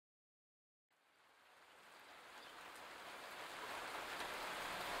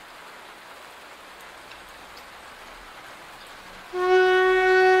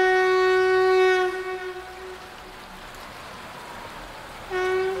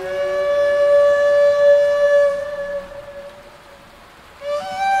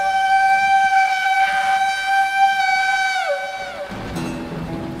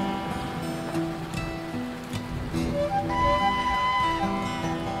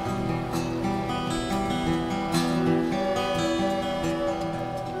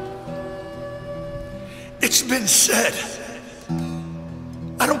been said.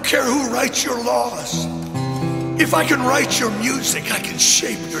 I don't care who writes your laws. If I can write your music, I can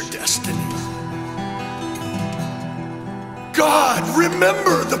shape your destiny. God,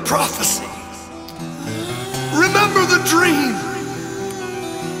 remember the prophecy. Remember the dream.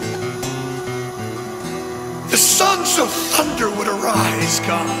 The sons of thunder would arise,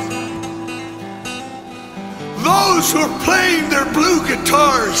 God. Those who are playing their blue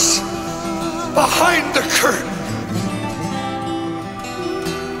guitars behind the curtain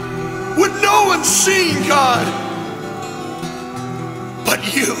would know and see, God, but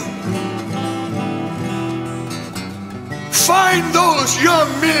you. Find those young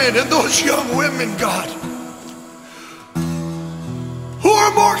men and those young women, God, who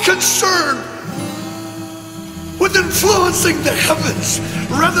are more concerned with influencing the heavens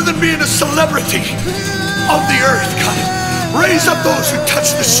rather than being a celebrity on the earth, God. Raise up those who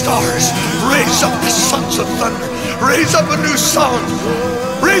touch the stars. Raise up the sons of thunder. Raise up a new song.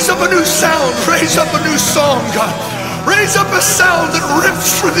 Raise up a new sound. Raise up a new song, God. Raise up a sound that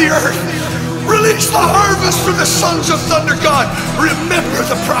rips through the earth. Release the harvest for the sons of thunder, God. Remember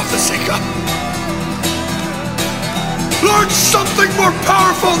the prophecy, God. Lord, something more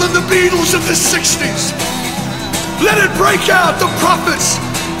powerful than the Beatles of the 60s. Let it break out, the prophets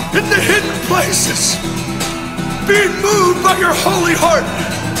in the hidden places, being moved by your holy heart,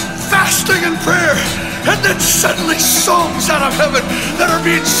 fasting and prayer, and then suddenly songs out of heaven that are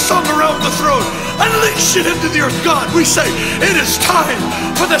being sung around the throne. Unleash it into the earth, God. We say it is time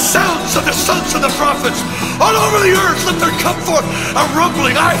for the sounds of the sons of the prophets all over the earth. Let there come forth a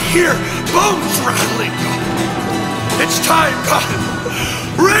rumbling. I hear bones rattling, God. It's time, God.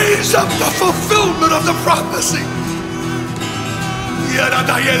 Raise up the fulfillment of the prophecy.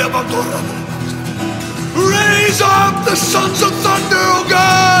 Raise up the sons of thunder, oh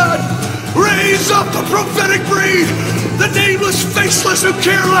God. Raise up the prophetic breed, the nameless, faceless who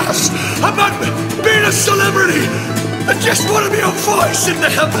care less about being a celebrity and just want to be a voice in the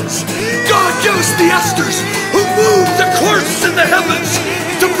heavens. God, give us the Esthers who move the course in the heavens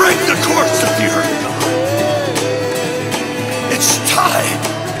to break the course of the earth. It's time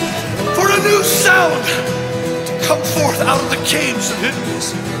for a new sound to come forth out of the caves of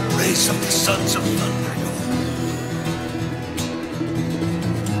hiddenness. Raise up the sons of thunder.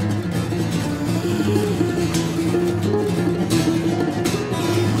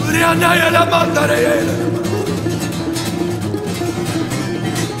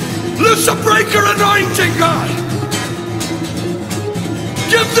 Loose a breaker anointing, God.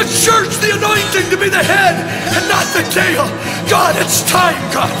 Give the church the anointing to be the head and not the tail. God, it's time,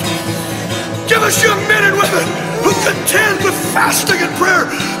 God. Give us young men and women who contend with fasting and prayer,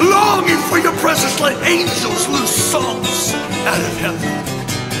 longing for your presence. Let angels loose songs out of heaven.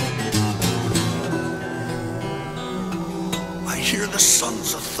 I hear the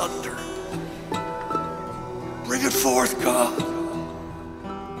sons of thunder. Bring it forth, God.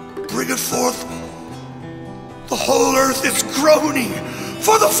 Bring it forth. The whole earth is groaning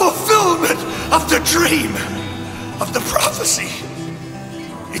for the fulfillment of the dream, of the prophecy.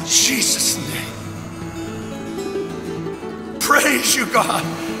 In Jesus' name. Praise you, God.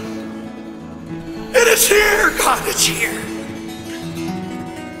 It is here, God. It's here.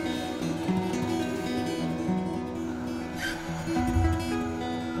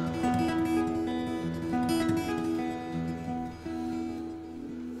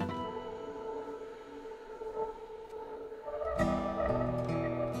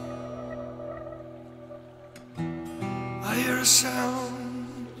 I hear a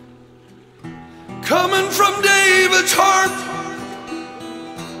sound coming from David's heart.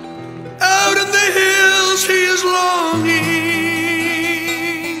 Out in the hills he is longing.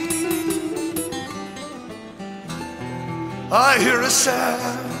 I hear a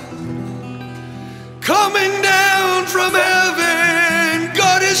sound coming down from heaven.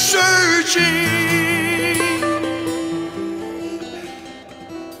 God is searching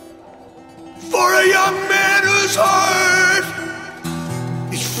for a young man whose heart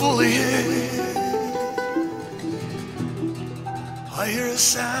is fully hid. I hear a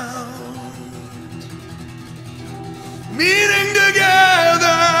sound meeting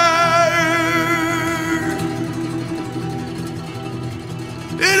together.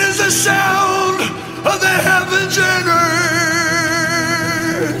 It is the sound of the heavens and earth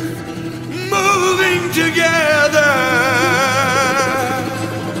moving together.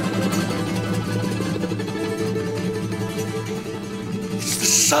 It's the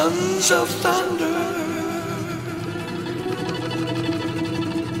sons of thunder.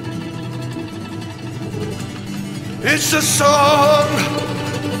 It's a song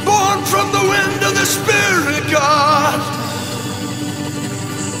born from the wind of the Spirit, God,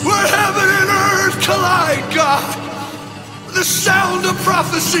 where heaven and earth collide, God. The sound of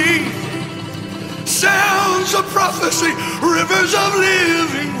prophecy, sounds of prophecy, rivers of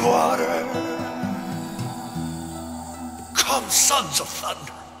living water. Come, sons of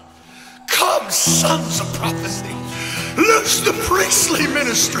thunder. Come, sons of prophecy. Loose the priestly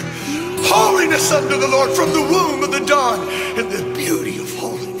ministry. Holiness unto the Lord from the womb of the dawn. In the beauty of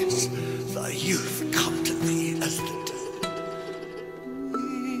holiness, thy youth come to thee as the dawn.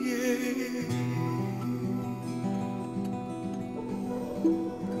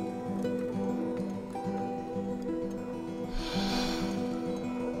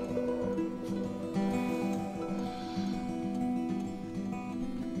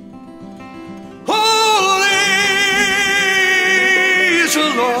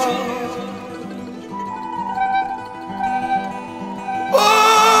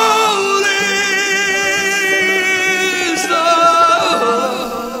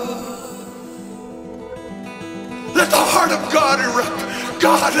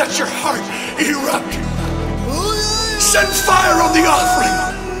 God, let your heart erupt. Send fire on the offering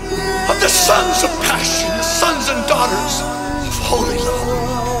of the sons of passion, the sons and daughters of holy love.